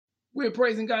We're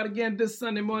praising God again this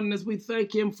Sunday morning as we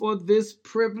thank Him for this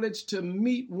privilege to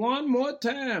meet one more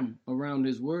time around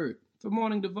His Word for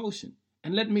morning devotion.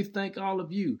 And let me thank all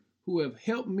of you who have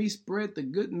helped me spread the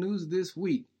good news this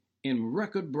week in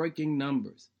record-breaking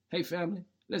numbers. Hey, family,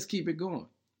 let's keep it going.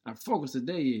 Our focus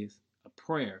today is a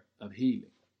prayer of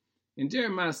healing. In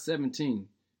Jeremiah 17,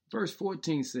 verse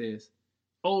 14 says,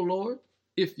 "O Lord,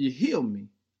 if you heal me,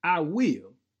 I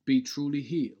will be truly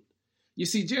healed." You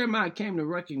see, Jeremiah came to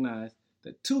recognize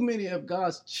that too many of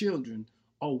God's children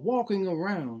are walking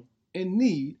around in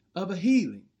need of a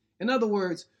healing. In other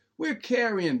words, we're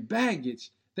carrying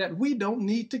baggage that we don't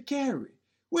need to carry.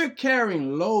 We're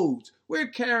carrying loads. We're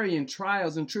carrying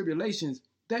trials and tribulations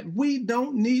that we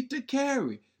don't need to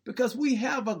carry because we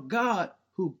have a God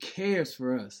who cares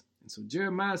for us. And so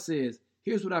Jeremiah says,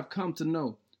 here's what I've come to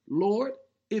know. Lord,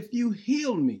 if you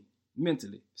heal me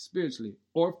mentally, spiritually,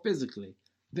 or physically,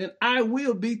 then I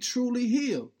will be truly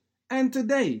healed. And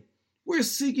today, we're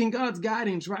seeking God's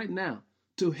guidance right now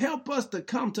to help us to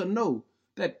come to know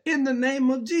that in the name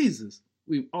of Jesus,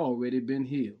 we've already been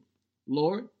healed.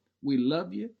 Lord, we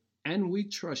love you and we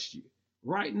trust you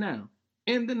right now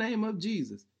in the name of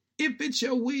Jesus. If it's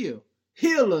your will,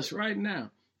 heal us right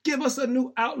now. Give us a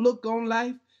new outlook on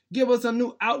life. Give us a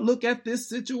new outlook at this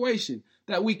situation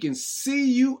that we can see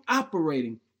you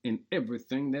operating in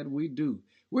everything that we do.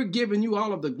 We're giving you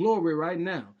all of the glory right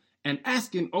now and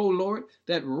asking, oh Lord,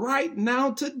 that right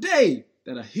now today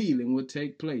that a healing would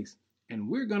take place. And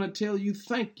we're going to tell you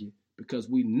thank you because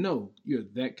we know you're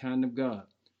that kind of God.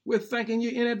 We're thanking you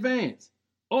in advance.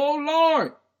 Oh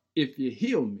Lord, if you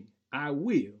heal me, I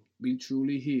will be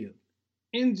truly healed.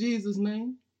 In Jesus'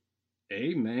 name,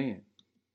 amen.